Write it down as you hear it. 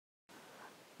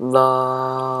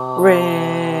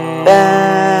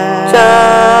Benjamin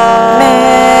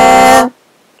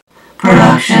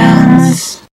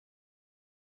Productions.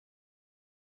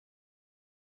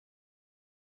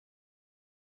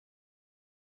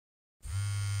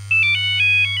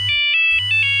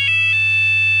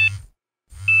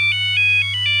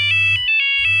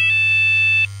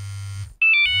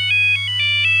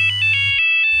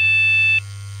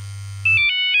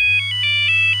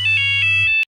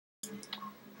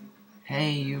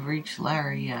 Hey, you've reached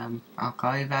Larry. I'll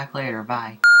call you back later.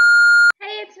 Bye.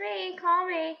 Hey, it's me. Call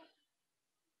me.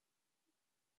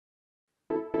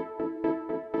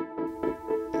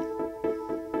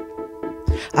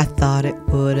 I thought it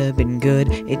would have been good,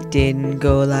 it didn't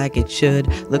go like it should.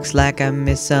 Looks like I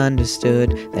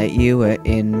misunderstood that you were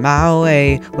in my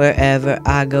way. Wherever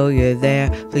I go, you're there.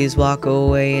 Please walk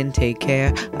away and take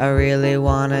care. I really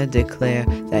wanna declare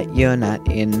that you're not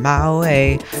in my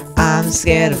way. I'm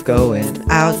scared of going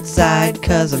outside,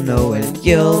 cause I'm knowing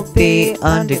you'll be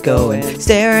undergoing.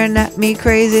 Staring at me,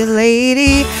 crazy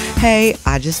lady. Hey,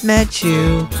 I just met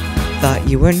you, thought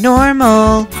you were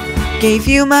normal. Gave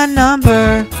you my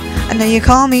number, and now you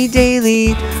call me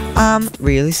daily. I'm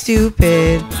really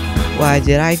stupid. Why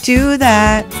did I do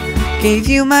that? Gave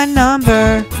you my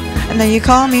number, and now you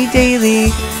call me daily.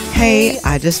 Hey,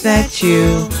 I just met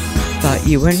you, thought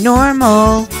you were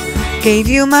normal. Gave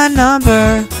you my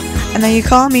number, and now you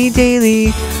call me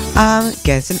daily. I'm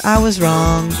guessing I was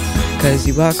wrong, cause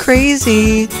you are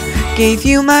crazy. Gave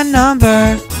you my number,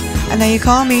 and now you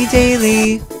call me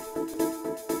daily.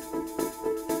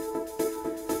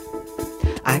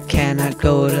 I cannot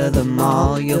go to the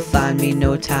mall, you'll find me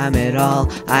no time at all.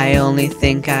 I only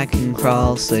think I can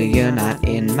crawl, so you're not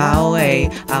in my way.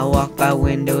 I walk by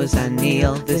windows, I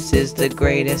kneel, this is the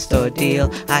greatest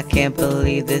ordeal. I can't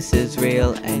believe this is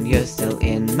real, and you're still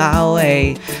in my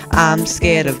way. I'm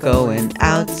scared of going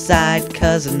outside,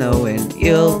 cause of knowing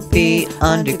you'll be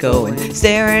undergoing.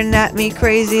 Staring at me,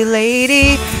 crazy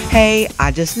lady. Hey,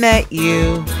 I just met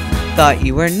you, thought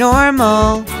you were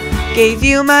normal. Gave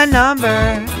you my number,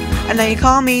 and now you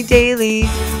call me daily.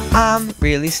 I'm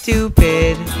really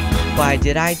stupid. Why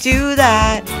did I do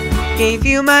that? Gave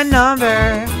you my number,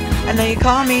 and now you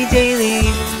call me daily.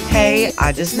 Hey,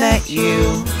 I just met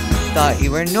you, thought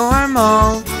you were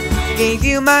normal. Gave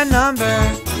you my number,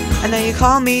 and now you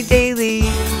call me daily.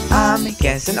 I'm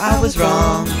guessing I was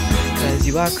wrong, cause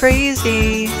you are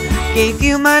crazy. Gave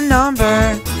you my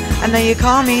number, and now you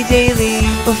call me daily.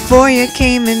 Before you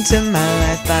came into my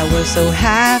life, I was so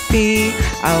happy,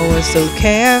 I was so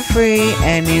carefree.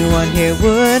 Anyone here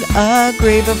would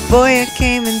agree. Before you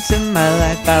came into my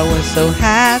life, I was so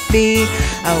happy,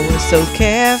 I was so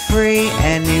carefree.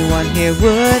 Anyone here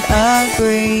would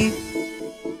agree.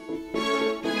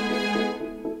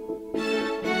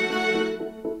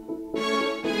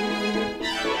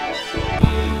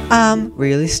 I'm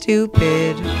really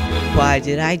stupid. Why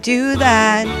did I do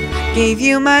that? Gave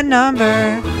you my number,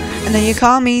 and then you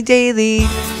call me daily.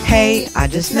 Hey, I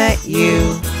just met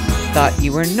you, thought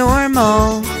you were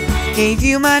normal. Gave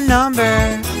you my number,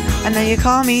 and now you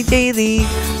call me daily.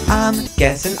 I'm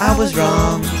guessing I was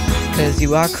wrong, cause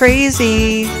you are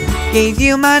crazy. Gave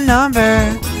you my number,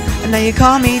 and now you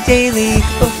call me daily.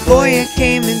 Before you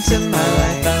came into my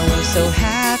life, I was so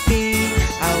happy,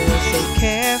 I was so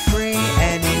carefree.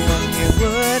 Anyone here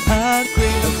would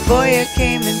agree. Before you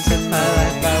came into my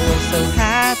life, I was so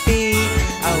happy,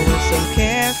 I was so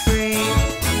carefree.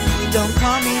 Don't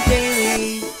call me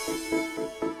daily.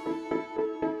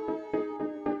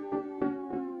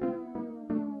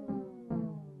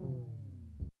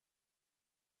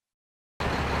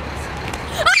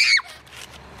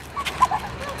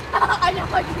 I know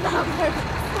I did not hurt.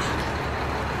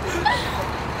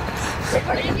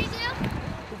 What did you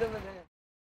do?